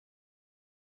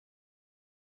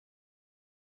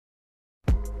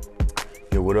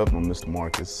Yo, what up? I'm Mr.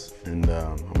 Marcus, and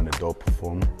I'm an adult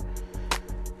performer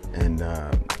and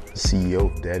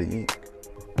CEO of Daddy Inc.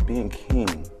 Being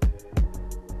king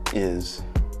is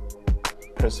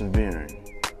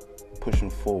persevering, pushing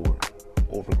forward,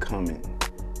 overcoming,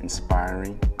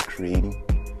 inspiring, creating,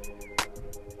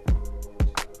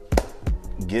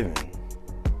 giving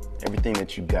everything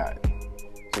that you got,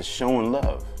 just showing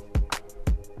love.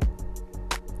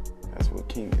 That's what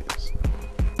king is.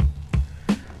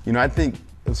 You know, I think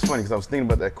it's funny because I was thinking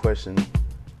about that question,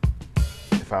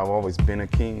 if I've always been a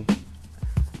king.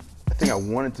 I think I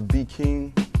wanted to be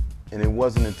king, and it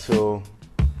wasn't until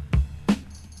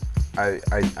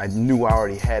I knew I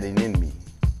already had it in me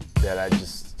that I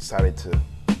just decided to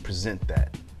present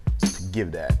that, to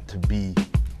give that, to be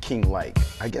king-like.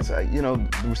 I guess, the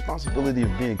responsibility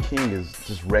of being king is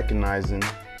just recognizing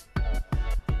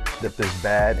that there's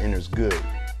bad and there's good.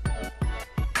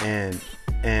 And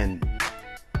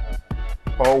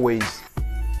always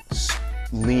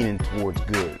leaning towards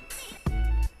good.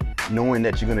 Knowing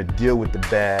that you're gonna deal with the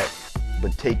bad,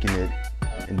 but taking it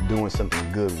and doing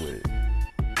something good with it.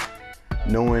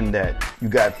 Knowing that you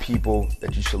got people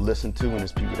that you should listen to and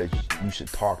there's people that you should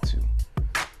talk to.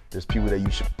 There's people that you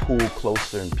should pull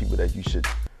closer and people that you should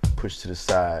push to the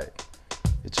side.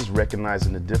 It's just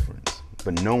recognizing the difference,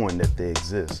 but knowing that they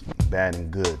exist, bad and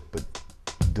good, but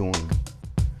doing good.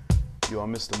 Yo,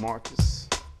 I'm Mr. Marcus,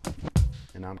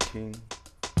 and I'm King,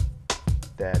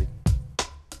 Daddy,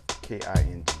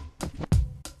 K-I-N-G.